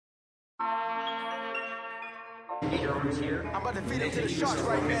I'm about to feed it to the sharks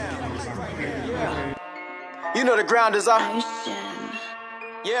right now. Yeah. You know the ground is our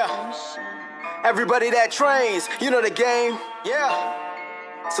yeah. Everybody that trains, you know the game.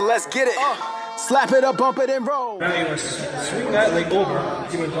 Yeah. So let's get it. Slap it up, bump it, and roll. Now swing that leg over.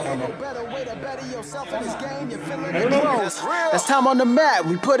 See what I'm talking about. I don't know. That's time on the mat.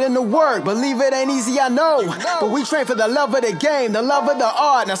 We put in the work. Believe it ain't easy, I know. But we train for the love of the game, the love of the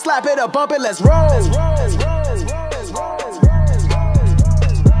art. Now slap it up, bump it, let's roll.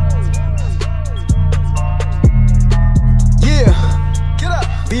 Yeah. Get up.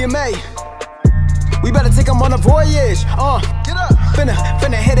 BMA. We better take them on a voyage. Get up.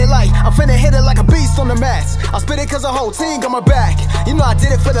 Finna hit it like I'm finna hit it like a beast on the mats. I spit it cause the whole team got my back. You know I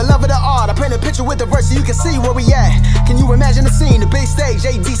did it for the love of the art. I paint a picture with the verse so you can see where we at. Can you imagine the scene, the big stage,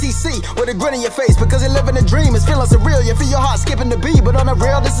 ADCC, with a grin on your face because you're living a dream. It's feeling surreal, you feel your heart skipping the beat. But on the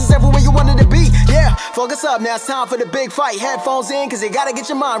real, this is everywhere you wanted to be. Yeah, focus up, now it's time for the big fight. Headphones in cause you gotta get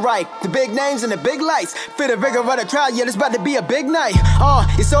your mind right. The big names and the big lights, feel the vigor of the crowd, yeah, this about to be a big night.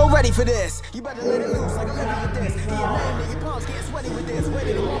 You're so ready for this. You better let it loose like a living with this. Get your name and your palms getting sweaty with this.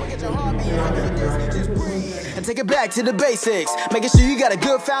 Ready to get your heart beating heavy with this. Just breathe and take it back to the basics. Making sure you got a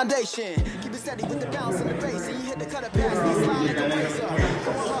good foundation. Keep it steady with the bounce and the bass. And you hit the cutter pass, these slide like a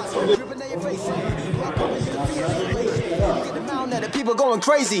razor. Dripping down your face. You get the mountain at the people going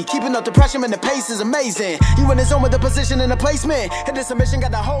crazy. Keeping up the pressure and the pace is amazing. You in the zone with the position and the placement. Hit the submission,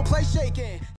 got the whole place shaking.